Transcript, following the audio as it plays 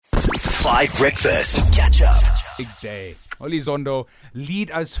5 Breakfast. Catch up. Big day. Oli Zondo, lead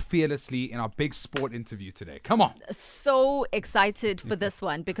us fearlessly in our big sport interview today. Come on. So excited for this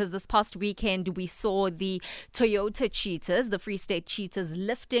one because this past weekend we saw the Toyota Cheetahs, the Free State Cheetahs,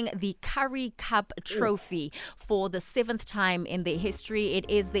 lifting the Currie Cup trophy for the 7th time in their history. It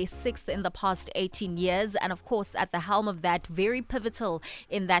is their 6th in the past 18 years. And of course, at the helm of that, very pivotal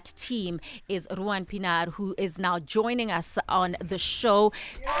in that team is Ruan Pienaar, who is now joining us on the show.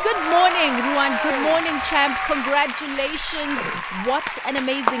 Good morning, Ruan. Good morning, champ. Congratulations. What an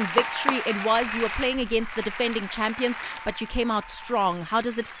amazing victory it was. You were playing against the defending champions, but you came out strong. How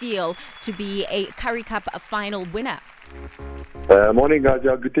does it feel to be a Currie Cup final winner? Morning, guys.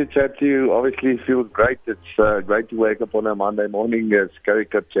 Good to chat to you. Obviously, it feels great. It's great to wake up on a Monday morning as Currie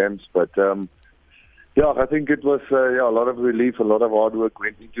Cup champs. But, I think it was a lot of relief, a lot of hard work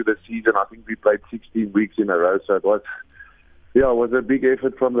went into the season. I think we played 16 weeks in a row, so it was a big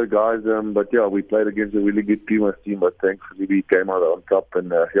effort from the guys. We played against a really good Pumas team, but thankfully we came out on top.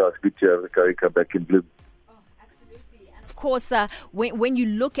 And, it's good to have the Currie Cup back in bloom. Of course, when you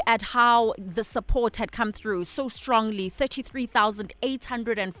look at how the support had come through so strongly,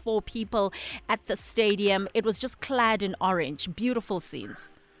 33,804 people at the stadium, it was just clad in orange. Beautiful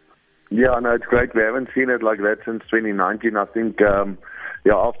scenes. Yeah, no, it's great. We haven't seen it like that since 2019. I think,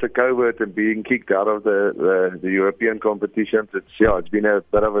 after COVID and being kicked out of the European competitions, it's been a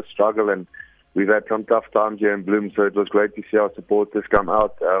bit of a struggle, and we've had some tough times here in Bloom. So it was great to see our supporters come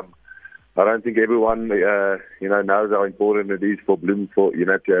out. I don't think everyone, knows how important it is for Bloom to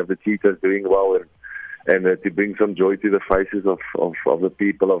have the Cheetahs doing well and to bring some joy to the faces of the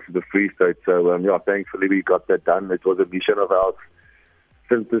people of the Free State. So thankfully we got that done. It was a mission of ours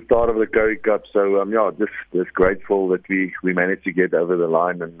since the start of the Currie Cup. So, just grateful that we managed to get over the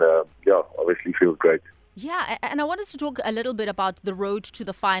line and, obviously feels great. Yeah, and I wanted to talk a little bit about the road to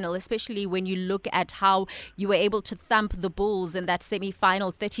the final, especially when you look at how you were able to thump the Bulls in that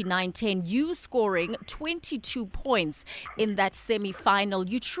semi-final 39-10. You scoring 22 points in that semi-final.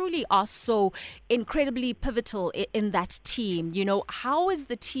 You truly are so incredibly pivotal in that team. You know, how is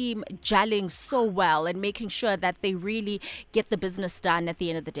the team gelling so well and making sure that they really get the business done at the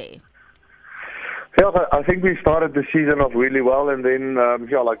end of the day? Yeah, I think we started the season off really well, and then,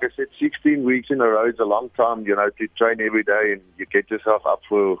 like I said, 16 weeks in a row is a long time, to train every day and you get yourself up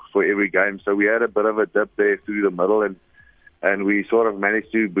for every game. So we had a bit of a dip there through the middle, and we sort of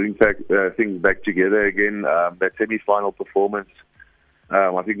managed to bring things back together again. That semi-final performance,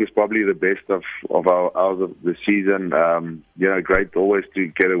 I think, was probably the best of ours of the season. Great always to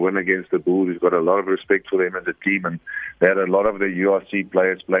get a win against the Bulls. We've got a lot of respect for them as a team, and they had a lot of the URC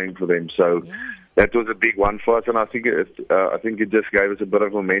players playing for them. So. Yeah. That was a big one for us, and I think it just gave us a bit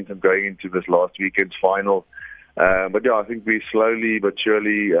of momentum going into this last weekend's final. I think we slowly but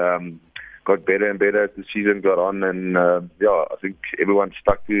surely got better and better as the season got on, and I think everyone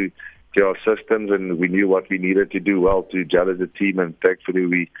stuck to our systems, and we knew what we needed to do well to gel as a team, and thankfully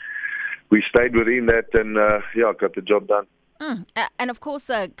we stayed within that and got the job done. And of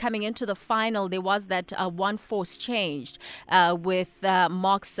course, coming into the final, there was that one force changed with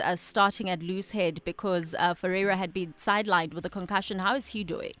Marks starting at loose head because Ferreira had been sidelined with a concussion. How is he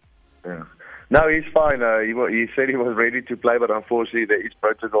doing? Yeah. No, he's fine. He said he was ready to play, but unfortunately there is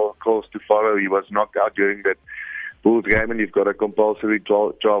protocol calls to follow. He was knocked out during that Bulls game, and you've got a compulsory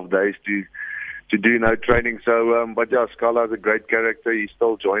 12 days to do no training. So, Scala's a great character. He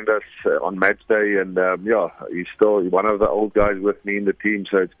still joined us on match day, and he's still one of the old guys with me in the team.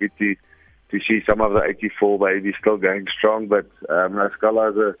 So it's good to see some of the 84 babies still going strong. But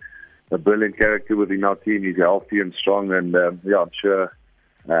Scala is a brilliant character within our team. He's healthy and strong, and I'm sure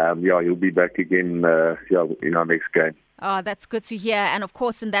he'll be back again in our next game. Oh, that's good to hear. And of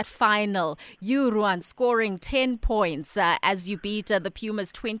course, in that final, you, Ruan, scoring 10 points as you beat the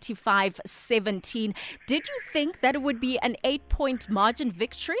Pumas 25-17. Did you think that it would be an 8-point margin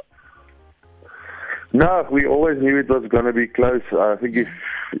victory? No, we always knew it was going to be close. I think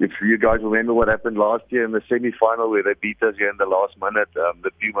if you guys remember what happened last year in the semi-final where they beat us here in the last minute,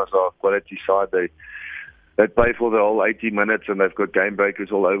 the Pumas are a quality side. They play for the whole 80 minutes, and they've got game breakers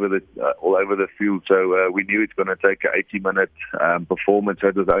all over the field. So we knew it's going to take an 80-minute performance. So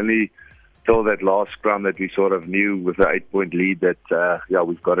it was only till that last scrum that we sort of knew with the 8-point lead that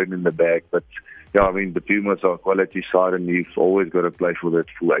we've got it in the bag. But the Pumas are a quality side, and you've always got to play for that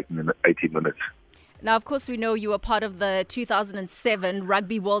full 80 minutes. Now, of course, we know you were part of the 2007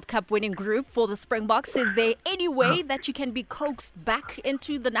 Rugby World Cup winning group for the Springboks. Is there any way that you can be coaxed back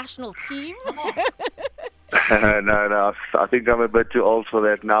into the national team? No. I think I'm a bit too old for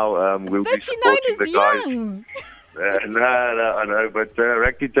that now. We'll 39 be supporting is the guys. young. No, I know, but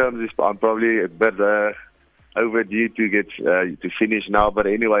rugby terms I'm probably a bit overdue to get to finish now. But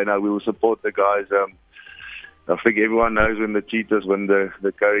anyway, no, we will support the guys. I think everyone knows when the Cheetahs win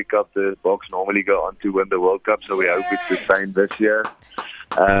the Currie Cup, the Boks normally go on to win the World Cup. So we hope it's the same this year.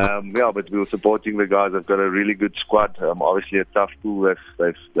 But we were supporting the guys. They've got a really good squad. Obviously a tough pool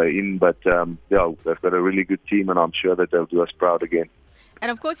they're in, but they've got a really good team, and I'm sure that they'll do us proud again. And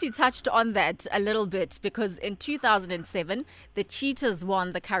of course, you touched on that a little bit, because in 2007, the Cheetahs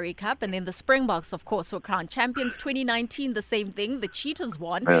won the Currie Cup, and then the Springboks, of course, were crowned champions. 2019, the same thing. The Cheetahs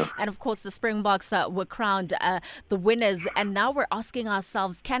won, and of course, the Springboks were crowned the winners. And now we're asking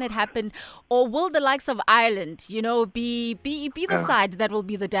ourselves, can it happen, or will the likes of Ireland, be the side that will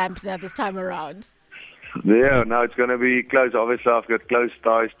be the dampener this time around? Yeah, no, it's going to be close. Obviously, I've got close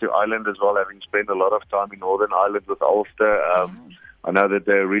ties to Ireland as well, having spent a lot of time in Northern Ireland with Ulster. I know that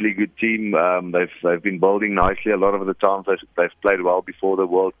they're a really good team. They've been building nicely. A lot of the times they've played well before the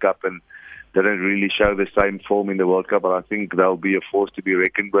World Cup and didn't really show the same form in the World Cup. But I think they'll be a force to be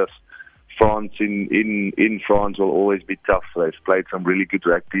reckoned with. France in France will always be tough. They've played some really good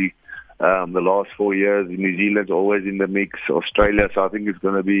rugby the last 4 years. New Zealand's always in the mix. Australia, so I think it's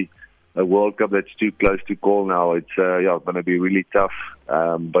going to be a World Cup that's too close to call now. It's going to be really tough.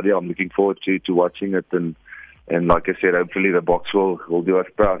 But I'm looking forward to watching it. And like I said, hopefully the Boks will do us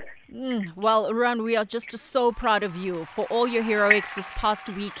proud. Well, Ruan, we are just so proud of you for all your heroics this past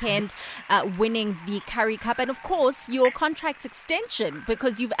weekend, winning the Currie Cup. And of course, your contract extension,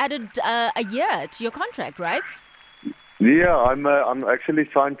 because you've added a year to your contract, right? Yeah, I'm actually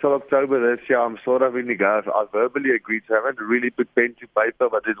signed till October this year. I'm sort of in the guys. I verbally agreed. So I haven't really put pen to paper,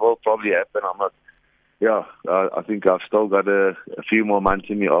 but it will probably happen. I think I've still got a few more months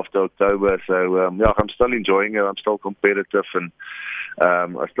in me after October. So, I'm still enjoying it. I'm still competitive, and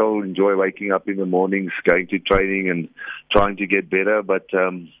I still enjoy waking up in the mornings, going to training and trying to get better. But,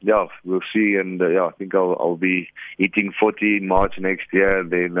 we'll see. And, I think I'll be hitting 40 in March next year.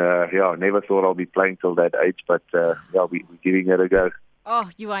 And then, I never thought I'll be playing till that age. But, we're giving it a go. Oh,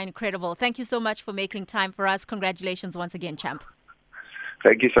 you are incredible. Thank you so much for making time for us. Congratulations once again, champ.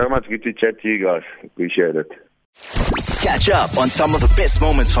 Thank you so much. Good to chat to you guys. Appreciate it. Catch up on some of the best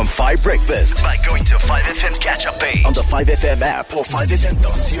moments from 5 Breakfast by going to 5FM's catch-up page on the 5FM app or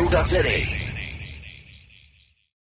 5FM.co.za.